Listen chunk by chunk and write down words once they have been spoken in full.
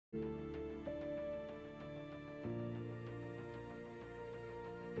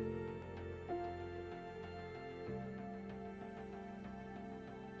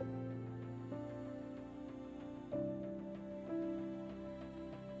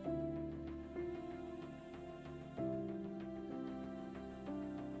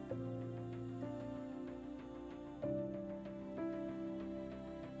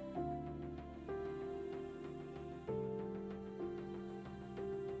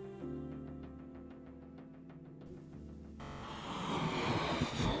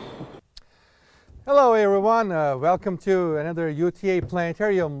Hello everyone, welcome to another UTA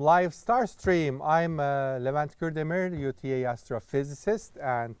Planetarium live star stream. I'm Levent Kürdemir, UTA astrophysicist,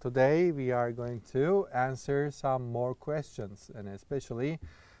 and today we are going to answer some more questions, and especially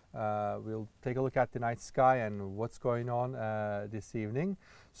we'll take a look at the night sky and what's going on this evening.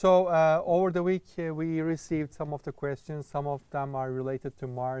 So over the week we received some of the questions. Some of them are related to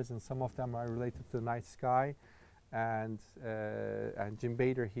Mars and some of them are related to the night sky. And Jim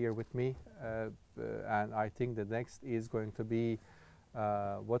Bader here with me, and I think the next is going to be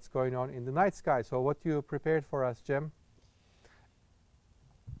what's going on in the night sky. So what you prepared for us, Jim?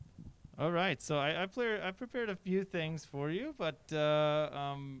 All right, so I prepared a few things for you, but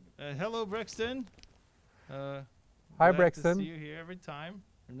hello Brixton. Hi Brixton. To see you here every time.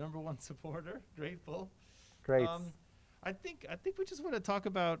 Your #1 supporter, grateful. Great. I think we just want to talk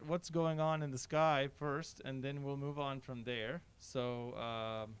about what's going on in the sky first, and then we'll move on from there.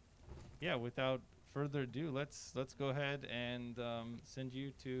 So, yeah, without further ado, let's go ahead and send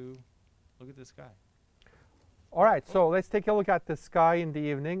you to look at the sky. All right, so let's take a look at the sky in the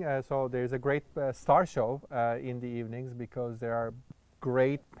evening. So there's a great star show in the evenings because there are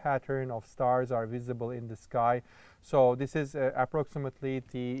great pattern of stars are visible in the sky. So this is approximately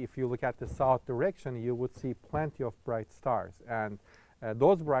if you look at the south direction, you would see plenty of bright stars, and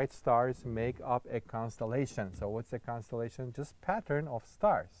those bright stars make up a constellation. So what's a constellation? Just pattern of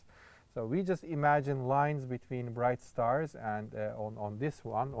stars. So we just imagine lines between bright stars, and on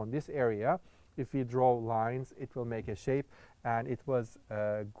this area, if we draw lines, it will make a shape, and it was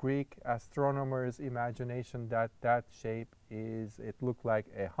Greek astronomers' imagination that that shape it looked like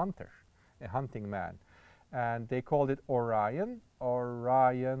a hunting man. And they called it Orion.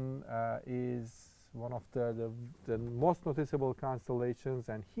 Orion is one of the most noticeable constellations,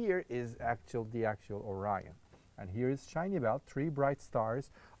 and here is the actual Orion. And here is shiny belt. 3 bright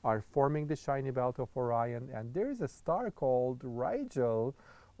stars are forming the shiny belt of Orion, and there is a star called Rigel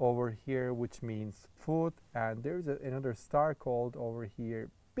over here, which means foot, and there's another star called over here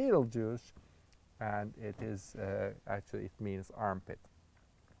Betelgeuse, and it is actually it means armpit.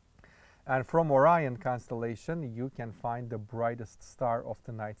 And from Orion constellation, you can find the brightest star of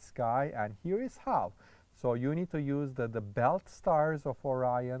the night sky, and here is how. So you need to use the belt stars of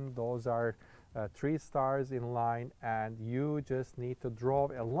Orion. Those are 3 stars in line, and you just need to draw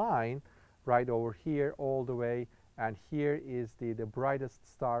a line right over here all the way, and here is the brightest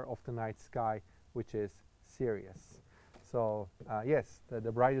star of the night sky, which is Sirius. So yes,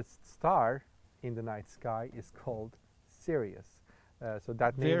 the brightest star in the night sky is called Sirius. So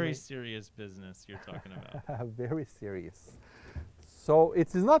that very serious business you're talking about. Very serious. So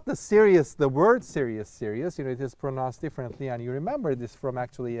it is not the word serious. You know, it is pronounced differently, and you remember this from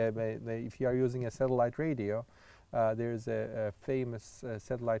actually if you are using a satellite radio, there's a famous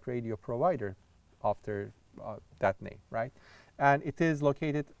satellite radio provider after that name, right? And it is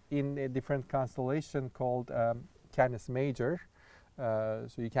located in a different constellation called Canis Major.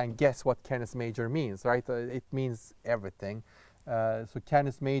 So you can guess what Canis Major means, right? It means everything. So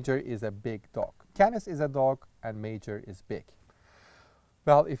Canis Major is a big dog. Canis is a dog and Major is big.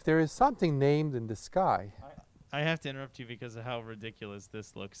 Well, if there is something named in the sky... I have to interrupt you because of how ridiculous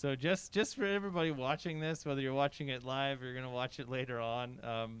this looks. So just for everybody watching this, whether you're watching it live or you're going to watch it later on,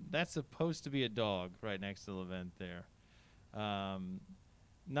 that's supposed to be a dog right next to Levent there.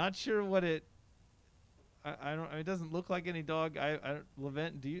 Not sure what it... I don't. It doesn't look like any dog.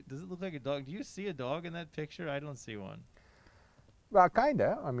 Levent, does it look like a dog? Do you see a dog in that picture? I don't see one. Well,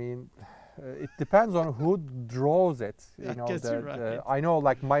 kinda. I mean, it depends on who draws it. You know, you're right. I know,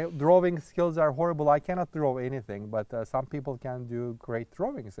 like, my drawing skills are horrible. I cannot draw anything, but some people can do great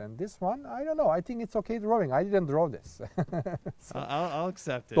drawings. And this one, I don't know. I think it's okay drawing. I didn't draw this. So I'll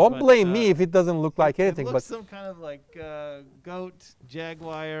accept it. Don't blame me if it doesn't look like anything. It looks but some kind of like goat,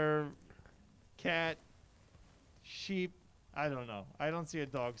 jaguar, cat, sheep. I don't know. I don't see a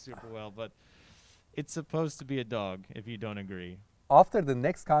dog super well, but it's supposed to be a dog, if you don't agree. After the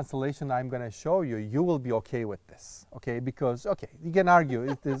next constellation I'm going to show you, you will be okay with this, okay? Because, okay, you can argue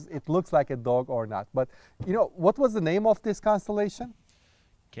it looks like a dog or not. But, you know, what was the name of this constellation?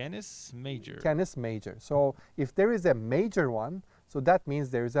 Canis Major. Canis Major. So if there is a major one, so that means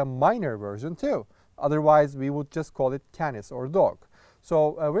there is a minor version too. Otherwise, we would just call it Canis or dog.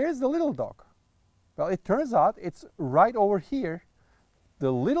 So where is the little dog? Well, it turns out it's right over here.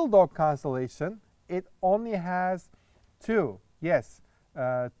 The little dog constellation, it only has two, yes,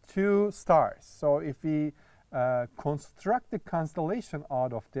 two stars. So if we construct the constellation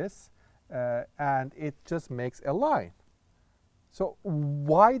out of this, and it just makes a line. So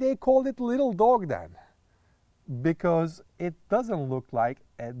why they called it little dog then? Because it doesn't look like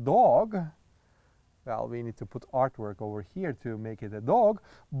a dog. Well, we need to put artwork over here to make it a dog,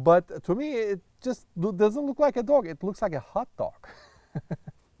 but to me it just doesn't look like a dog. It looks like a hot dog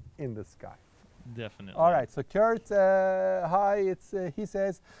in the sky. Definitely. All right, so Kurt, hi, he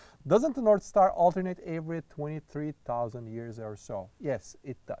says, doesn't the North Star alternate every 23,000 years or so? Yes,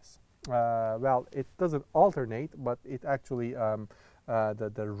 it does. Well, it doesn't alternate, but it actually, the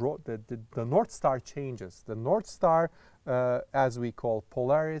North Star changes. The North Star, as we call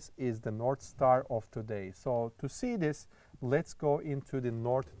Polaris, is the North Star of today. So to see this, let's go into the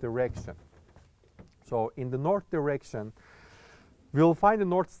north direction. So in the north direction, we'll find the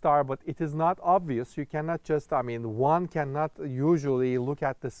North Star, but it is not obvious. You cannot just, I mean, one cannot usually look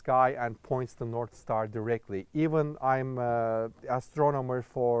at the sky and points the North Star directly. Even I'm an astronomer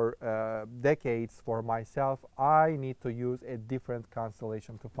for decades for myself, I need to use a different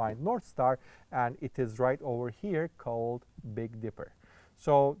constellation to find North Star, and it is right over here called Big Dipper.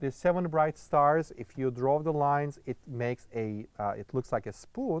 So the 7 bright stars, if you draw the lines, it makes a, it looks like a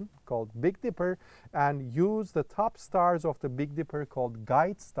spoon called Big Dipper, and use the top stars of the Big Dipper called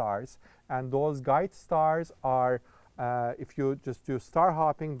guide stars. And those guide stars are, if you just do star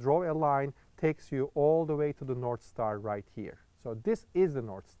hopping, draw a line, takes you all the way to the North Star right here. So this is the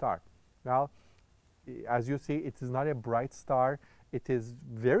North Star. Now, as you see, it is not a bright star. It is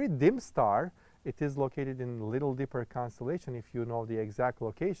very dim star. It is located in Little Dipper constellation, if you know the exact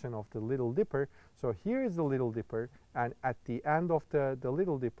location of the Little Dipper. So here is the Little Dipper, and at the end of the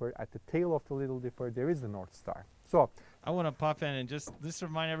Little Dipper, at the tail of the Little Dipper, there is the North Star. So I want to pop in and just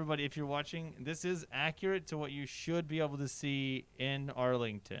remind everybody, if you're watching, this is accurate to what you should be able to see in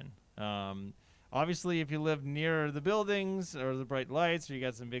Arlington. Obviously, if you live near the buildings or the bright lights, or you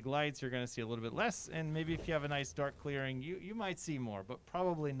got some big lights, you're going to see a little bit less. And maybe if you have a nice dark clearing, you might see more, but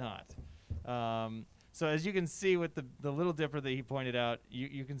probably not. So as you can see with the Little Dipper that he pointed out,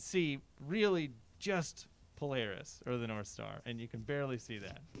 you can see really just Polaris, or the North Star, and you can barely see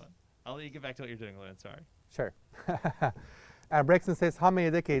that. But I'll let you get back to what you're doing, Levant. Sorry. Sure. And Braxton says, how many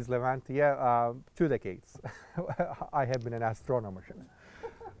decades, Levant? Yeah, 2 decades. I have been an astronomer.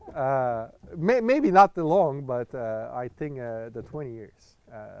 Maybe not the long, but I think the 20 years,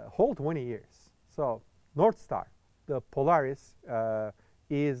 whole 20 years. So North Star, the Polaris,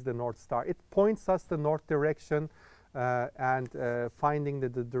 is the North Star. It points us the north direction, and finding the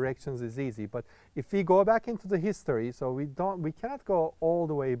directions is easy. But if we go back into the history, so we cannot go all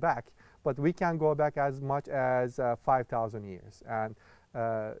the way back, but we can go back as much as 5,000 years. And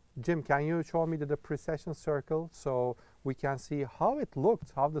Jim, can you show me the precession circle so we can see how it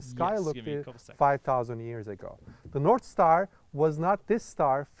looked, how the sky looked 5,000 years ago? The North Star was not this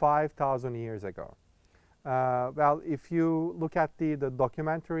star 5,000 years ago. Well, if you look at the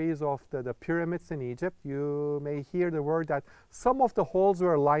documentaries of the pyramids in Egypt, you may hear the word that some of the holes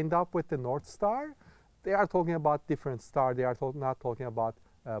were lined up with the North Star. They are talking about different star. They are not talking about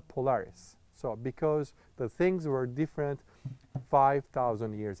Polaris. So because the things were different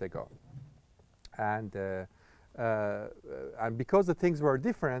 5,000 years ago. And because the things were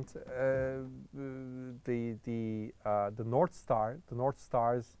different, the North Star, the North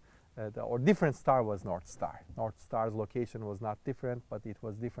Stars, or different star was North Star. North Star's location was not different, but it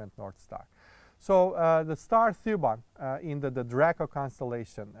was different North Star. So the star Thuban in the Draco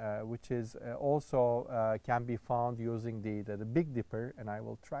constellation, which is also can be found using the Big Dipper, and I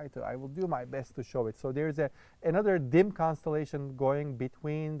will do my best to show it. So there's another dim constellation going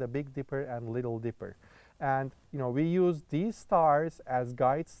between the Big Dipper and Little Dipper. And we use these stars as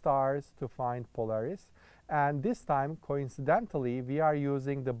guide stars to find Polaris. And this time, coincidentally, we are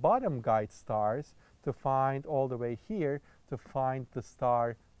using the bottom guide stars to find all the way here to find the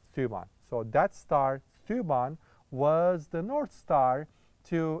star Thuban. So that star Thuban was the North Star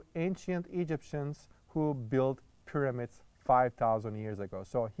to ancient Egyptians who built pyramids 5,000 years ago.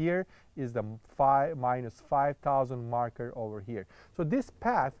 So here is the minus 5,000 marker over here. So this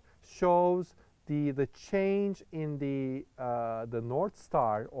path shows the change in the North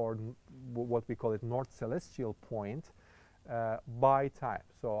Star, or what we call it North Celestial Point, by time.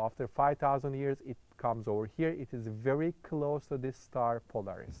 So after 5,000 years, it comes over here, it is very close to this star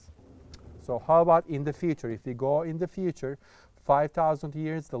Polaris. So how about in the future? If we go in the future, 5,000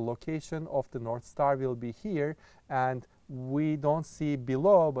 years, the location of the North Star will be here, and we don't see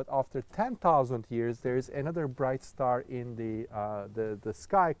below, but after 10,000 years, there is another bright star in the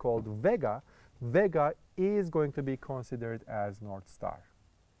sky called Vega. Vega is going to be considered as North Star.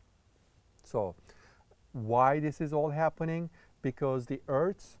 So why this is all happening? Because the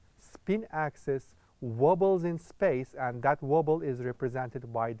Earth's spin axis wobbles in space, and that wobble is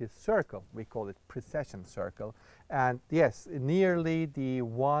represented by this circle. We call it precession circle. And yes, nearly the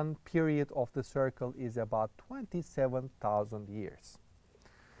one period of the circle is about 27,000 years.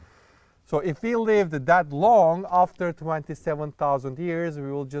 So if we lived that long, after 27,000 years,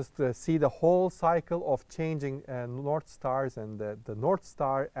 we will just see the whole cycle of changing North Stars, and the North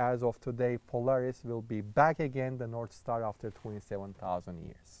Star as of today, Polaris, will be back again, the North Star, after 27,000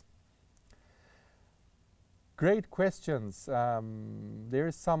 years. Great questions. There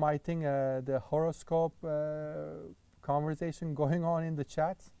is some, I think, the horoscope conversation going on in the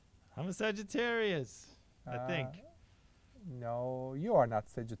chat. I'm a Sagittarius, I think. No, you are not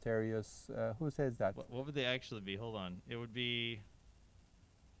Sagittarius. Who says that? What would they actually be? Hold on. It would be...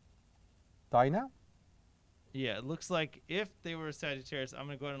 Dinah? Yeah, it looks like if they were a Sagittarius, I'm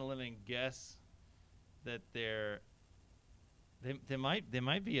going to go out on a limb and guess that they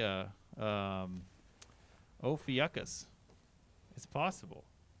might be a Ophiuchus. It's possible.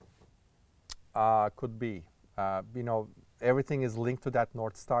 Could be. You know, everything is linked to that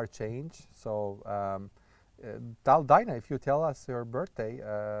North Star change. So, Dinah, if you tell us your birthday,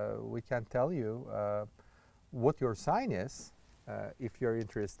 we can tell you what your sign is, if you're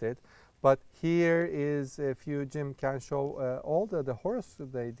interested. But here is, if you, Jim, can show all the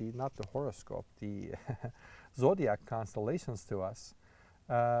not the horoscope, the zodiac constellations to us.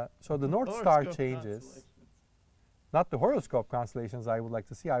 So the North Star changes. Not the horoscope constellations I would like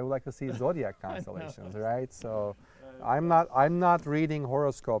to see. I would like to see zodiac constellations, right? So I'm not reading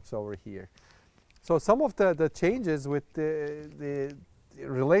horoscopes over here. So some of the changes with the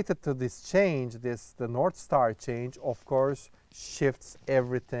related to this change, the North Star change, of course, shifts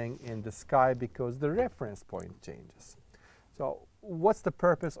everything in the sky because the reference point changes. So what's the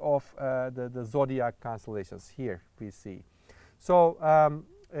purpose of the zodiac constellations? Here we see. So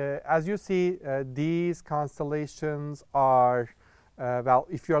as you see, these constellations are, well,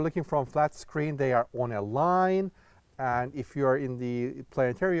 if you are looking from flat screen, they are on a line. And if you are in the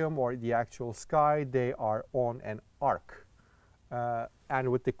planetarium or the actual sky, they are on an arc.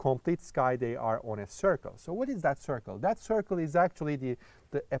 And with the complete sky, they are on a circle. So what is that circle? That circle is actually the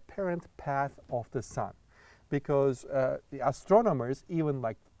apparent path of the sun. Because the astronomers, even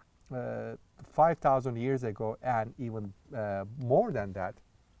like 5,000 years ago and even more than that,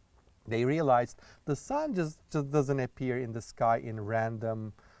 they realized the sun just doesn't appear in the sky in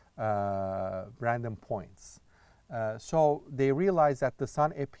random points. So they realized that the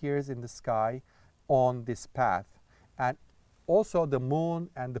sun appears in the sky on this path. And also the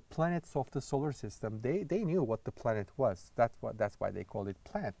moon and the planets of the solar system, they knew what the planet was. That's why they called it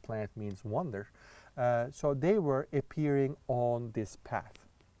planet. Planet means wonder. So they were appearing on this path.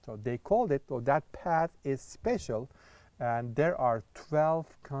 So they called it, or that path is special, and there are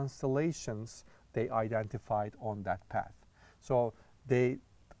 12 constellations they identified on that path. So they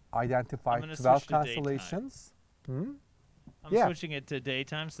identified 12 constellations. I'm switching it to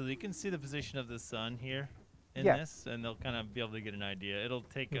daytime so that you can see the position of the sun here in this, and they'll kind of be able to get an idea. It'll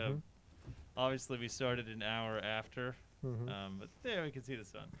take obviously we started an hour after, but there we can see the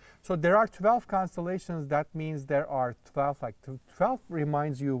sun. So there are 12 constellations. That means there are 12, like 12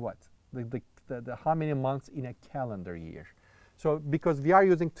 reminds you what? The how many months in a calendar year. So because we are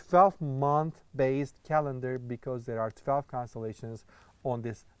using 12-month based calendar because there are 12 constellations on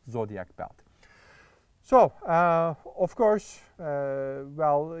this zodiac belt. So, of course,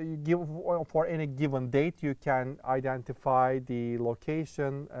 well, for any given date, you can identify the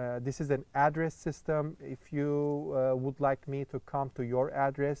location. This is an address system. If you would like me to come to your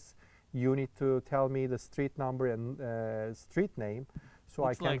address, you need to tell me the street number and street name, so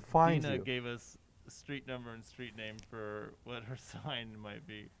I can find you. Dina gave us a street number and street name for what her sign might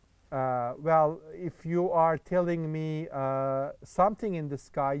be. Well, if you are telling me something in the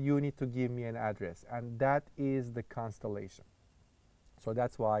sky, you need to give me an address, and that is the constellation. So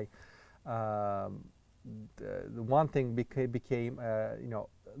that's why the one thing became you know,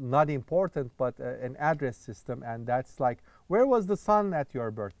 not important, but an address system, and that's like, where was the sun at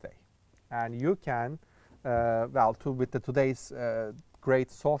your birthday? And you can, well, with today's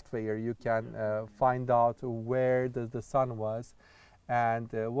great software, you can find out where the sun was. and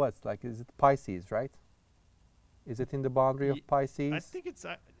what's like, is it Pisces, right? Is it in the boundary of Pisces? I think it's.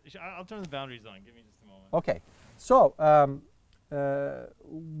 I'll turn the boundaries on. Give me just a moment. Okay, so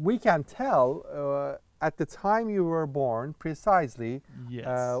we can tell at the time you were born precisely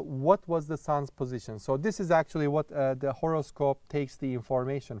what was the sun's position. So this is actually what the horoscope takes the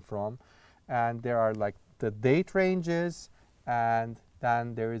information from, and there are like the date ranges, and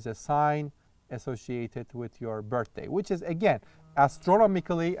then there is a sign associated with your birthday, which is again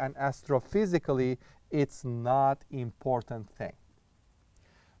astronomically and astrophysically it's not important thing.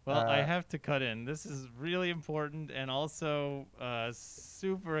 Well, I have to cut in. This is really important and also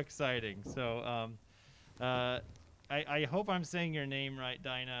super exciting. So I hope I'm saying your name right,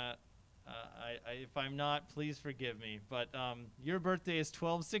 Dinah. If I'm not, please forgive me. But your birthday is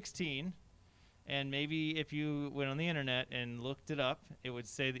 12/16, and maybe if you went on the internet and looked it up, it would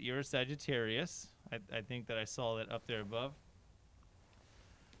say that you're a Sagittarius. I think that I saw that up there above.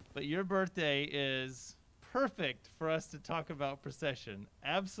 But your birthday is perfect for us to talk about precession.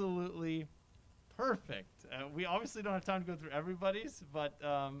 Absolutely perfect. We obviously don't have time to go through everybody's, but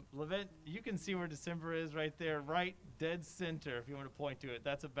Levent, you can see where December is right there, right dead center, if you want to point to it.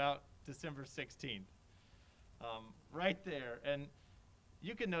 That's about December 16th. Right there. And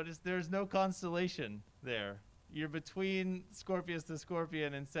you can notice there's no constellation there. You're between Scorpius the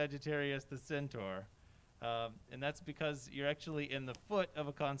Scorpion and Sagittarius the Centaur. And that's because you're actually in the foot of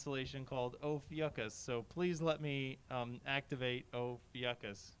a constellation called Ophiuchus. So please let me activate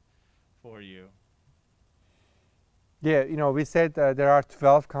Ophiuchus for you. Yeah, you know, we said there are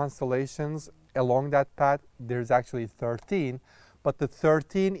 12 constellations along that path. There's actually 13, but the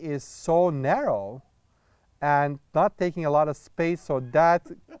 13 is so narrow and not taking a lot of space, so that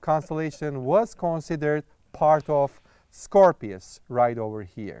constellation was considered part of Scorpius right over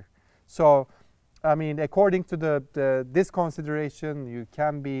here. So I mean, according to this consideration, you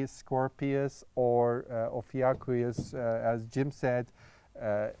can be Scorpius or Ophiuchus, as Jim said,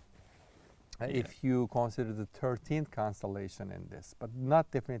 if you consider the 13th constellation in this, but not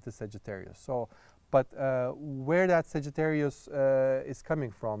definitely Sagittarius. So, but where that Sagittarius is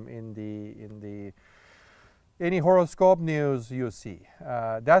coming from in the any horoscope news you see,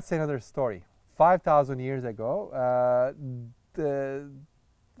 that's another story. 5,000 years ago, the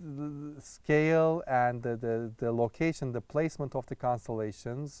scale and the location, the placement of the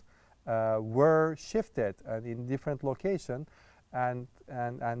constellations were shifted in different location, and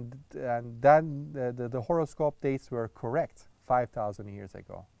then the horoscope dates were correct 5,000 years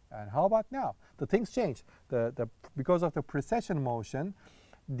ago. And how about now? The things changed. Because of the precession motion,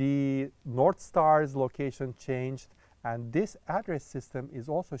 the North Star's location changed, and this address system is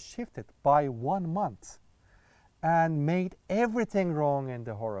also shifted by 1 month and made everything wrong in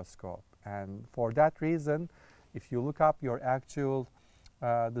the horoscope. And for that reason, if you look up your actual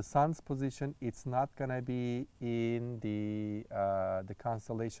the sun's position, it's not gonna be in the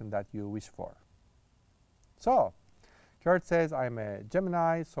constellation that you wish for. So Kurt says I'm a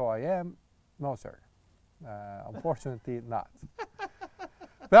Gemini, so I am. No, sir. Unfortunately, not.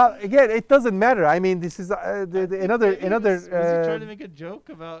 Well, again, it doesn't matter. I mean, this is another. Was he trying to make a joke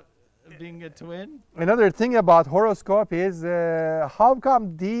about being a twin? Another thing about horoscope is how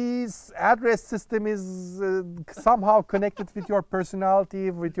come this address system is somehow connected with your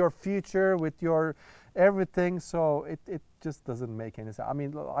personality, with your future, with your everything. So it just doesn't make any sense. I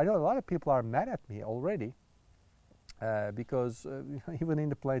mean, I know a lot of people are mad at me already because even in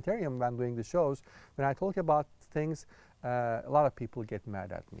the planetarium when doing the shows, when I talk about things, a lot of people get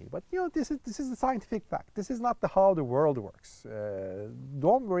mad at me. But you know, this is a scientific fact. This is not how the world works.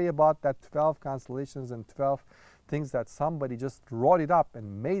 Don't worry about that 12 constellations and 12 things that somebody just wrote it up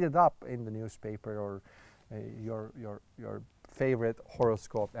and made it up in the newspaper or your favorite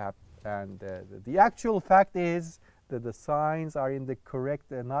horoscope app. And the actual fact is that the signs are in the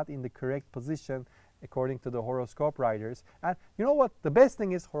correct, not in the correct position according to the horoscope writers. And you know what? The best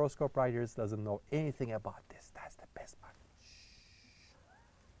thing is horoscope writers doesn't know anything about this. That's the best part.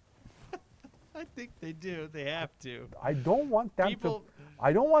 I think they do. They have to. I don't want them to.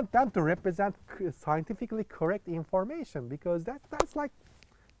 I don't want them to represent scientifically correct information because that's like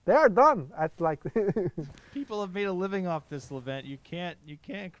they are done at like. People have made a living off this event. You can't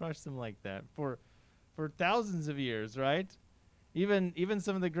crush them like that for thousands of years, right? Even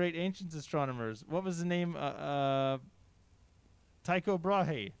some of the great ancient astronomers. What was the name? Tycho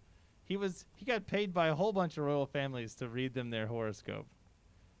Brahe. He got paid by a whole bunch of royal families to read them their horoscope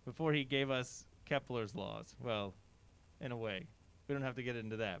before he gave us Kepler's laws. Well, in a way, we don't have to get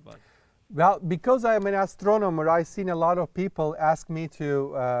into that, but Well, because I'm an astronomer, I've seen a lot of people ask me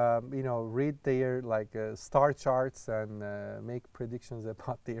to, read their like star charts and make predictions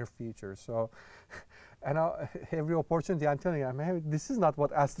about their future. So, and every opportunity I'm telling them, hey, this is not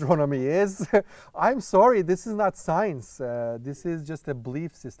what astronomy is. I'm sorry, this is not science. This is just a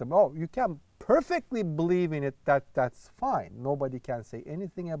belief system. Oh, you can perfectly believe in it. That's fine. Nobody can say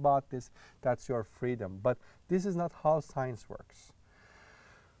anything about this. That's your freedom. But this is not how science works.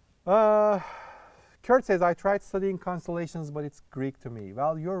 Kurt says, I tried studying constellations, but it's Greek to me.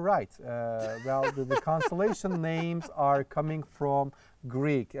 Well, you're right. The constellation names are coming from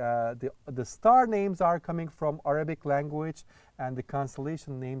Greek. The star names are coming from Arabic language, and the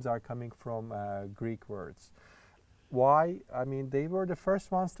constellation names are coming from Greek words. Why? I mean, they were the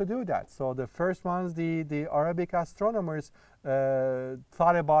first ones to do that. So the first ones, the Arabic astronomers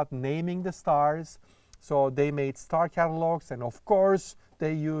thought about naming the stars. So they made star catalogs, and of course,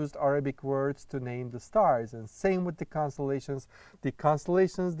 they used Arabic words to name the stars. And same with the constellations. The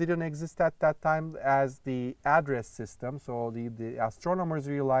constellations didn't exist at that time as the address system. So the astronomers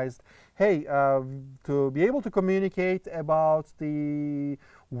realized, hey, to be able to communicate about the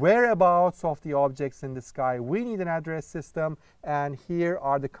whereabouts of the objects in the sky, we need an address system. And here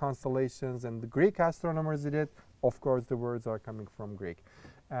are the constellations. And the Greek astronomers did it. Of course, the words are coming from Greek.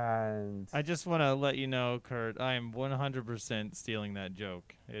 And I just want to let you know, Kurt, I am 100% stealing that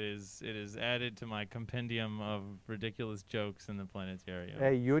joke. It is added to my compendium of ridiculous jokes in the planetarium.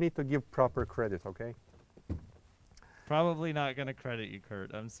 hey, you need to give proper credit, okay? Probably not going to credit you,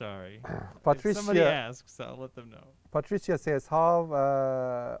 Kurt. I'm sorry. Patricia, if somebody asks, I'll let them know. Patricia says,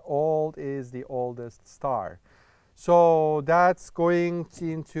 how old is the oldest star? So that's going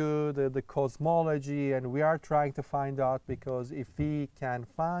into the cosmology, and we are trying to find out, because if we can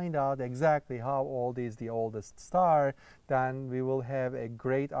find out exactly how old is the oldest star, then we will have a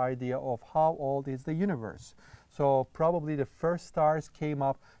great idea of how old is the universe. So probably the first stars came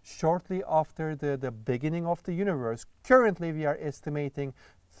up shortly after the beginning of the universe. Currently, we are estimating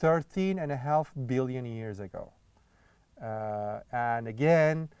 13.5 billion years ago. And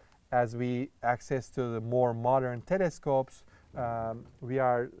again, as we access to the more modern telescopes, we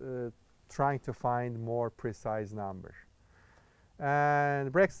are trying to find more precise numbers.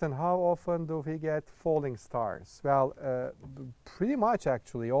 And Braxton, how often do we get falling stars? Well, pretty much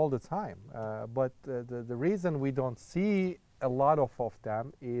actually all the time. But the reason we don't see a lot of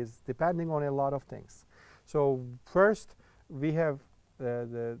them is depending on a lot of things. So first, we have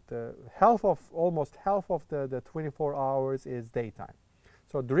the half of, almost half of the 24 hours is daytime.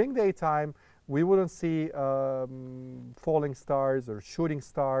 So during daytime, we wouldn't see falling stars or shooting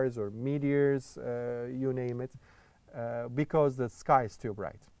stars or meteors, you name it, because the sky is too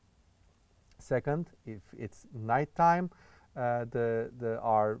bright. Second, if it's nighttime, the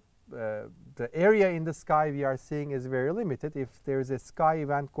area in the sky we are seeing is very limited. If there's a sky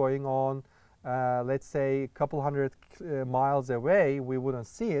event going on, let's say a couple hundred miles away, we wouldn't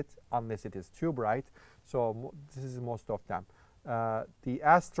see it unless it is too bright. So this is most of them. The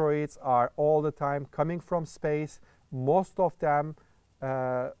asteroids are all the time coming from space. Most of them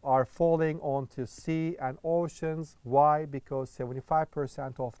are falling onto sea and oceans. Why? Because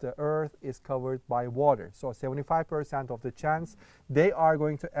 75% of the Earth is covered by water. So 75% of the chance they are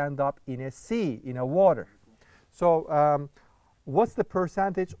going to end up in a sea, in a water. So what's the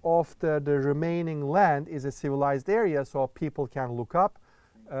percentage of the remaining land is a civilized area, so people can look up.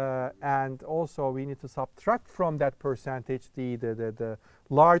 And also we need to subtract from that percentage the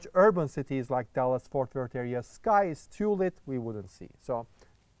large urban cities like Dallas, Fort Worth area. Sky is too lit, we wouldn't see. So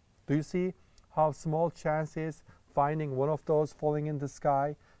do you see how small chance is finding one of those falling in the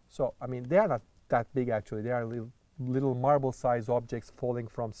sky? So I mean, they are not that big actually. They are little marble sized objects falling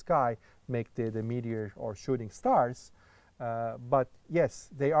from sky make the meteor or shooting stars. But yes,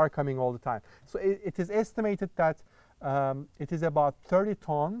 they are coming all the time. So it is estimated that it is about 30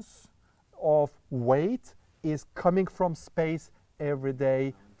 tons of weight is coming from space every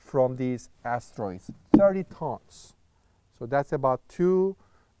day from these asteroids. 30 tons. So that's about 2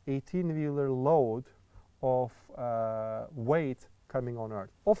 18-wheeler load of weight coming on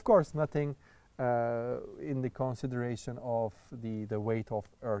Earth. Of course, nothing in the consideration of the weight of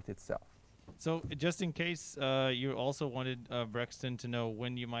Earth itself. So just in case you also wanted Brexton to know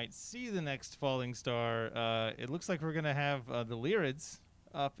when you might see the next falling star, it looks like we're going to have the Lyrids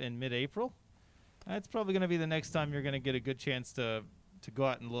up in mid-April. That's probably going to be the next time you're going to get a good chance to go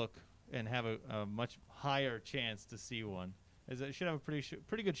out and look and have a much higher chance to see one. As it should have a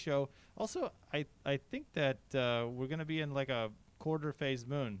pretty good show. Also, I think that we're going to be in like a quarter phase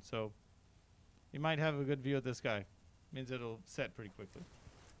moon, so you might have a good view of the sky. Means it'll set pretty quickly.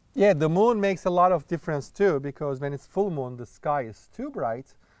 Yeah, the moon makes a lot of difference too, because when it's full moon, the sky is too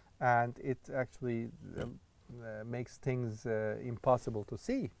bright, and it actually makes things impossible to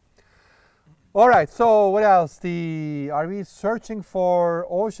see. All right, so what else? Are we searching for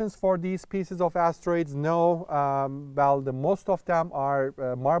oceans for these pieces of asteroids? No. Well, most of them are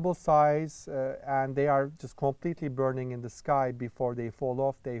marble size, and they are just completely burning in the sky before they fall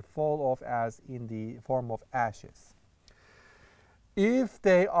off. They fall off as in the form of ashes. If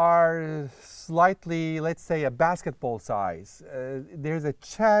they are slightly, let's say, a basketball size, there's a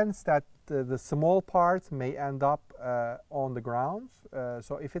chance that the small parts may end up on the ground.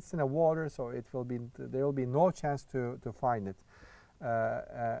 So if it's in the water, so there will be no chance to find it.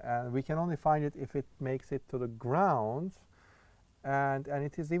 And we can only find it if it makes it to the ground. And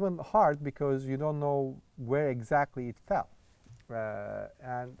it is even hard because you don't know where exactly it fell.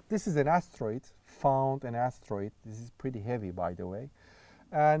 And this is an asteroid, found an asteroid. This is pretty heavy, by the way.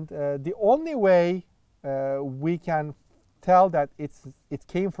 And the only way we can tell that it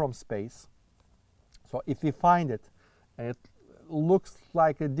came from space, so if we find it and it looks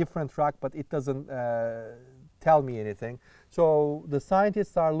like a different rock, but it doesn't tell me anything, so the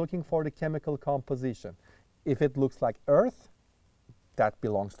scientists are looking for the chemical composition. If it looks like Earth, that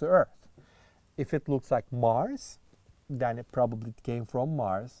belongs to Earth. If it looks like Mars, then it probably came from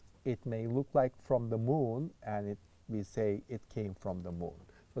Mars. It may look like from the moon, and we say it came from the moon.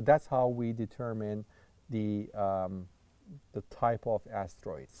 So that's how we determine the type of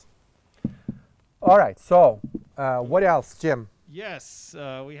asteroids. All right, so what else, Jim? Yes,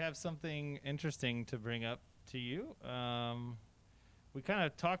 we have something interesting to bring up to you. We kind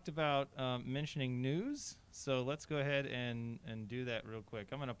of talked about mentioning news, so let's go ahead and do that real quick.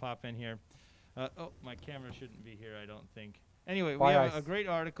 I'm going to pop in here. Oh, my camera shouldn't be here, I don't think. Anyway, we have a great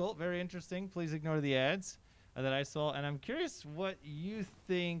article, very interesting. Please ignore the ads that I saw. And I'm curious what you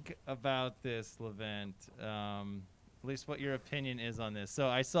think about this, Levent, at least what your opinion is on this. So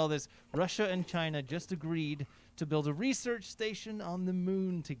I saw this. Russia and China just agreed to build a research station on the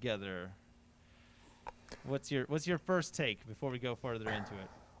moon together. What's your first take before we go further into it?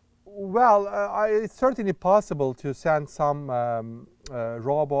 Well, it's certainly possible to send some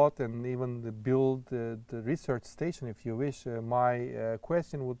robot and even build the research station if you wish. My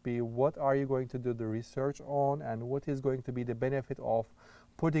question would be, what are you going to do the research on, and what is going to be the benefit of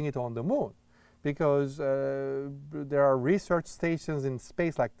putting it on the moon? Because there are research stations in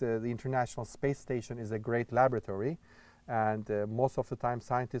space, like the International Space Station is a great laboratory, and most of the time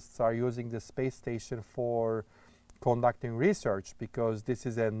scientists are using the space station for conducting research because this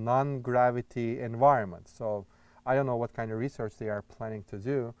is a non-gravity environment. So I don't know what kind of research they are planning to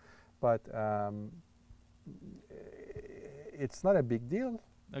do, but it's not a big deal.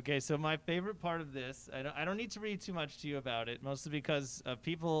 Okay, so my favorite part of this, I don't need to read too much to you about it, mostly because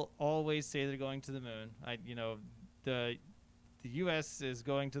people always say they're going to the moon. The U.S. is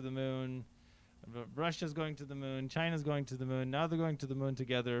going to the moon, Russia's going to the moon, China's going to the moon. Now they're going to the moon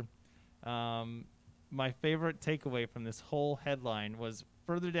together. My favorite takeaway from this whole headline was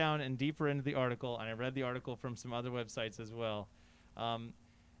further down and deeper into the article, and I read the article from some other websites as well.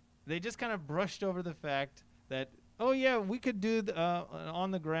 They just kind of brushed over the fact that, oh yeah, we could do an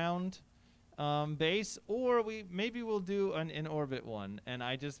on-the-ground base, or maybe we'll do an in-orbit one. And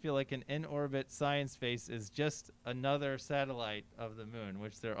I just feel like an in-orbit science base is just another satellite of the moon,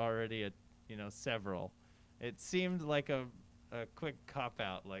 which there are already several. It seemed like a quick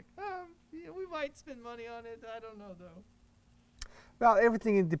cop-out, like, yeah, we might spend money on it. I don't know, though. Well,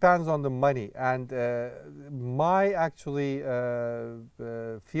 everything depends on the money. And my actually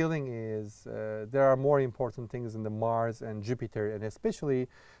feeling is there are more important things in the Mars and Jupiter. And especially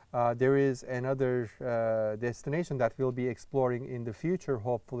there is another destination that we'll be exploring in the future,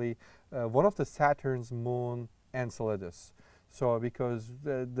 hopefully, one of the Saturn's moon, Enceladus. So because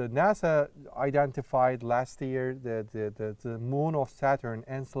the NASA identified last year the moon of Saturn,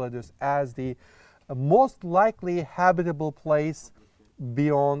 Enceladus, as the most likely habitable place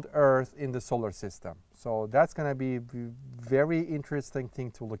beyond Earth in the solar system. So that's going to be a very interesting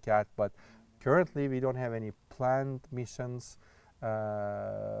thing to look at. But currently we don't have any planned missions,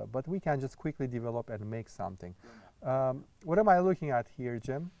 but we can just quickly develop and make something. What am I looking at here,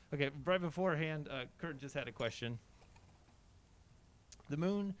 Jim? Okay, right beforehand, Kurt just had a question. The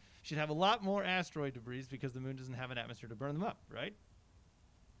moon should have a lot more asteroid debris because the moon doesn't have an atmosphere to burn them up, right?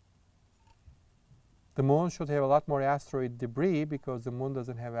 The moon should have a lot more asteroid debris because the moon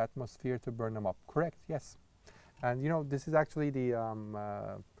doesn't have atmosphere to burn them up. Correct, yes. And this is actually the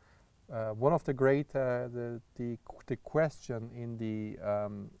one of the great the question in the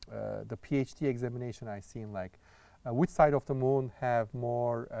PhD examination I've seen, like which side of the moon have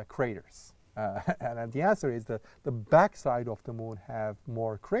more craters? And the answer is the back side of the moon have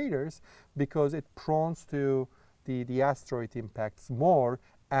more craters because it prone to the asteroid impacts more,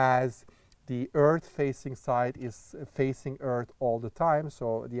 as the Earth-facing side is facing Earth all the time,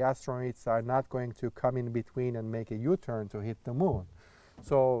 so the asteroids are not going to come in between and make a U-turn to hit the moon.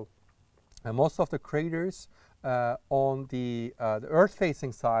 So most of the craters on the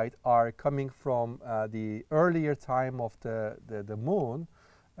Earth-facing side are coming from the earlier time of the moon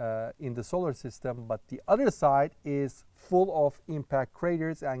in the solar system, but the other side is full of impact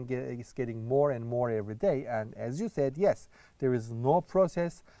craters and is getting more and more every day. And as you said, yes, there is no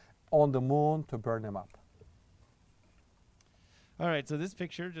process on the moon to burn them up. All right, so this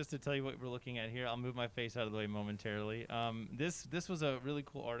picture, just to tell you what we're looking at here, I'll move my face out of the way momentarily. This was a really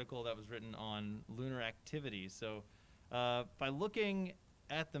cool article that was written on lunar activity. So by looking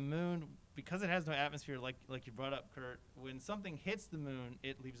at the moon, because it has no atmosphere, like you brought up, Kurt, when something hits the moon,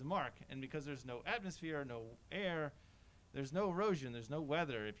 it leaves a mark. And because there's no atmosphere, no air, there's no erosion, there's no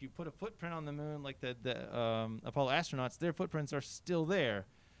weather. If you put a footprint on the moon, like the Apollo astronauts, their footprints are still there.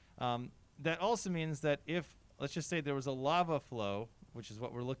 That also means that if, let's just say there was a lava flow, which is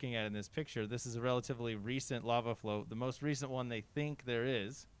what we're looking at in this picture. This is a relatively recent lava flow, the most recent one they think there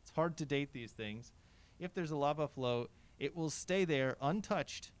is. It's hard to date these things. If there's a lava flow, it will stay there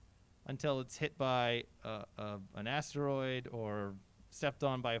untouched until it's hit by an asteroid or stepped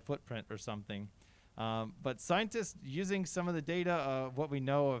on by a footprint or something. But scientists, using some of the data of what we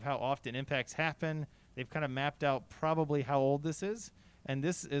know of how often impacts happen, they've kind of mapped out probably how old this is. And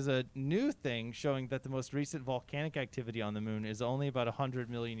this is a new thing showing that the most recent volcanic activity on the moon is only about 100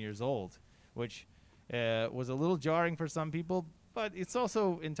 million years old, which was a little jarring for some people, but it's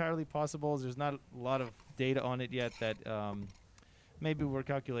also entirely possible. There's not a lot of data on it yet that maybe we're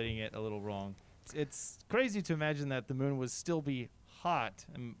calculating it a little wrong. It's crazy to imagine that the moon would still be hot,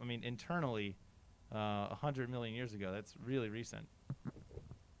 I mean, internally 100 million years ago. That's really recent.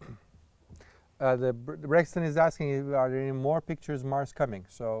 Braxton is asking, are there any more pictures Mars coming?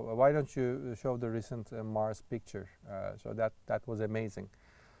 So why don't you show the recent Mars picture? So that was amazing.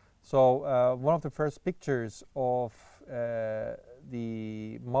 So one of the first pictures of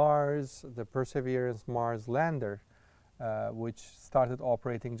the Mars, the Perseverance Mars lander, which started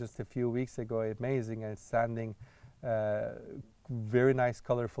operating just a few weeks ago, amazing, and it's sending very nice,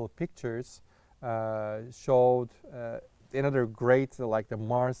 colorful pictures, showed another great, like the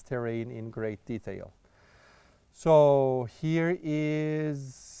Mars terrain in great detail. So here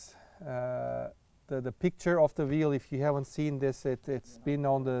is the picture of the wheel. If you haven't seen this, it's been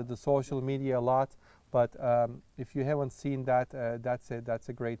on the social media a lot, but if you haven't seen that, that's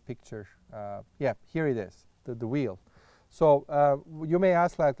a great picture. Yeah, here it is, the wheel. So you may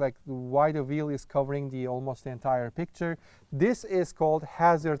ask like why the wheel is covering the almost the entire picture. This is called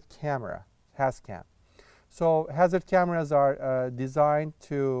hazard camera, HazCam. So hazard cameras are designed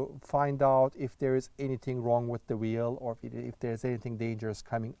to find out if there is anything wrong with the wheel or if there's anything dangerous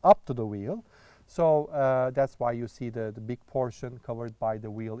coming up to the wheel. So that's why you see the big portion covered by the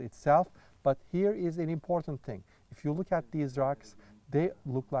wheel itself. But here is an important thing. If you look at these rocks, they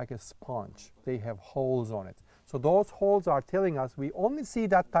look like a sponge. They have holes on it. So those holes are telling us we only see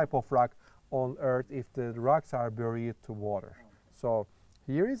that type of rock on Earth if the rocks are buried to water. So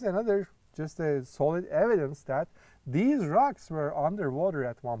here is another just a solid evidence that these rocks were underwater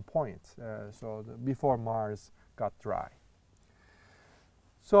at one point, before Mars got dry.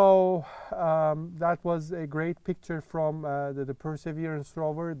 So that was a great picture from the Perseverance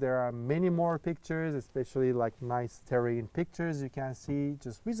rover. There are many more pictures, especially like nice terrain pictures you can see.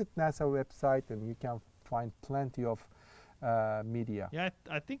 Just visit NASA website and you can find plenty of media. Yeah,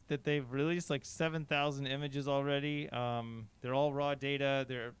 I think that they've released like 7,000 images already. They're all raw data.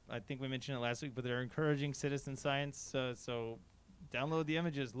 I think we mentioned it last week, but they're encouraging citizen science. So download the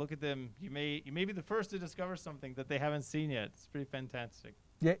images, look at them. You may be the first to discover something that they haven't seen yet. It's pretty fantastic.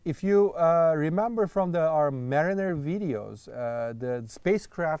 Yeah, if you remember from our Mariner videos, the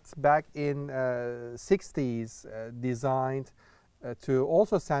spacecrafts back in 60s designed to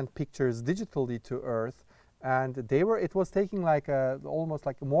also send pictures digitally to Earth. And it was taking like almost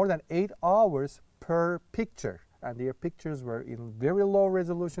like more than 8 hours per picture. And their pictures were in very low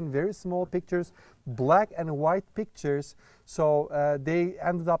resolution, very small pictures, black and white pictures. So they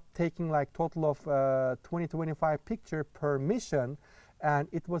ended up taking like total of 20-25 pictures per mission. And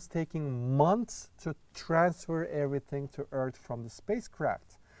it was taking months to transfer everything to Earth from the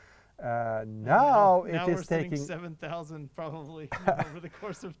spacecraft. Now it now we're is sending taking 7,000 probably over the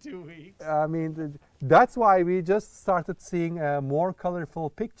course of 2 weeks. I mean, that's why we just started seeing more colorful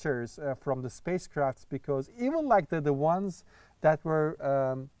pictures from the spacecrafts, because even like the ones that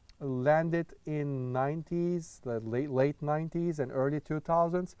were landed in 90s, the late 90s and early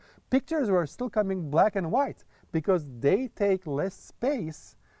 2000s, pictures were still coming black and white because they take less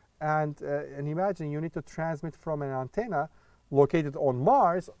space. And imagine you need to transmit from an antenna located on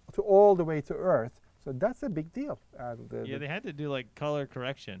Mars to all the way to Earth. So that's a big deal. And Yeah, they had to do like color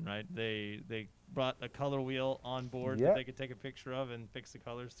correction, right? They brought a color wheel on board Yeah. that they could take a picture of and fix the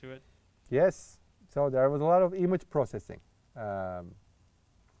colors to it. Yes, so there was a lot of image processing.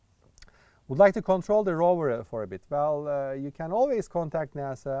 Would like to control the rover for a bit. Well, you can always contact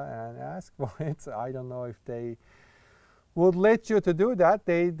NASA and ask for it. I don't know if they would let you to do that.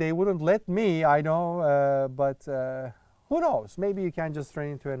 They wouldn't let me, I know, but who knows? Maybe you can just run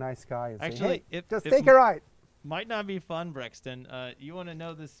into a nice guy and Actually, say, hey, if just take a ride. Might not be fun, Brexton. You want to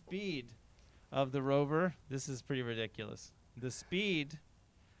know the speed of the rover? This is pretty ridiculous. The speed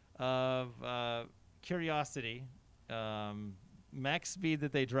of Curiosity, max speed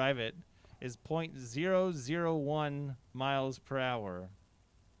that they drive it, is 0.001 miles per hour.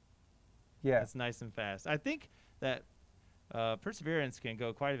 Yeah. That's nice and fast. I think that Perseverance can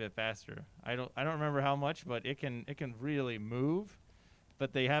go quite a bit faster. I don't remember how much, but it can really move.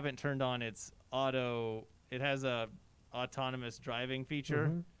 But they haven't turned on its auto. It has a autonomous driving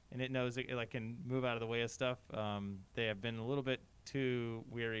feature, and it knows it like can move out of the way of stuff. They have been a little bit too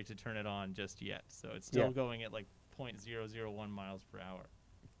weary to turn it on just yet, so it's still going at like 0.001 miles per hour.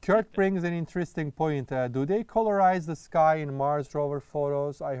 Kurt brings an interesting point. Do they colorize the sky in Mars rover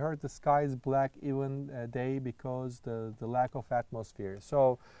photos? I heard the sky is black even day because the lack of atmosphere.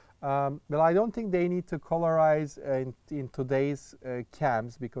 So, well, I don't think they need to colorize in today's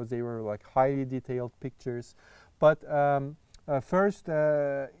cams because they were like highly detailed pictures. But first,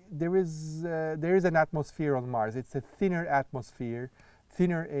 there is an atmosphere on Mars. It's a thinner atmosphere,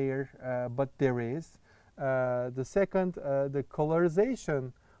 thinner air, but there is. The second, the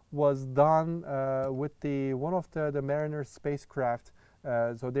colorization was done with one of the Mariner spacecraft.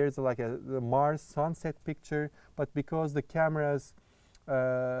 So there's like the Mars sunset picture, but because the camera's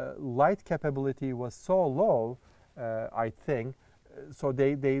light capability was so low, I think, so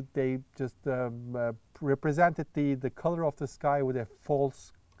they just represented the color of the sky with a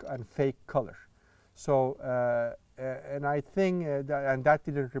false and fake color. So and I think that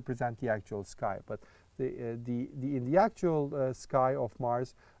didn't represent the actual sky, but in the actual sky of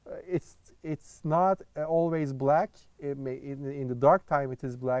Mars, it's not always black. In the dark time it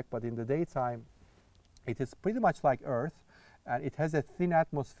is black, but in the daytime it is pretty much like Earth, and it has a thin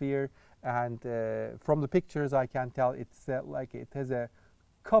atmosphere. And from the pictures I can tell it's like it has a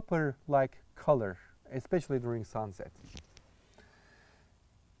copper-like color, especially during sunset.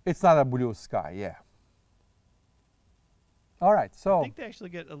 It's not a blue sky, yeah. All right, so I think they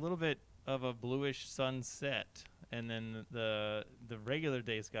actually get a little bit of a bluish sunset, and then the regular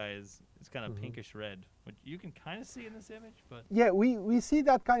day sky is kind of pinkish red, which you can kind of see in this image. But yeah, we see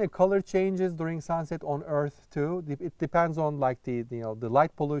that kind of color changes during sunset on Earth too. It depends on like the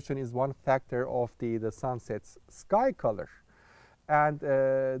light pollution is one factor of the sunset's sky color, and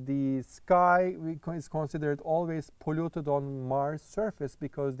the sky is considered always polluted on Mars surface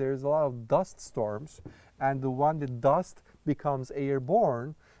because there's a lot of dust storms, and the dust becomes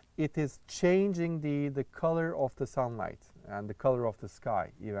airborne, it is changing the color of the sunlight and the color of the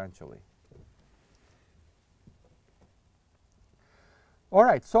sky eventually. All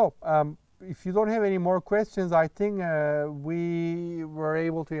right, so if you don't have any more questions, I think we were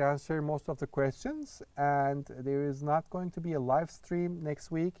able to answer most of the questions, and there is not going to be a live stream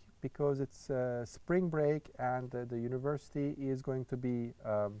next week because it's spring break, and the university is going to be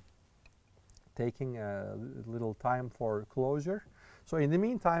taking a little time for closure. So in the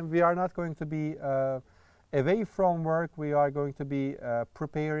meantime, we are not going to be away from work. We are going to be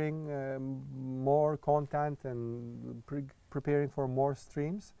preparing more content and preparing for more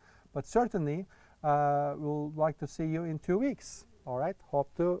streams. But certainly, we'll like to see you in 2 weeks. All right,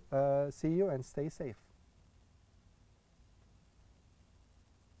 hope to see you and stay safe.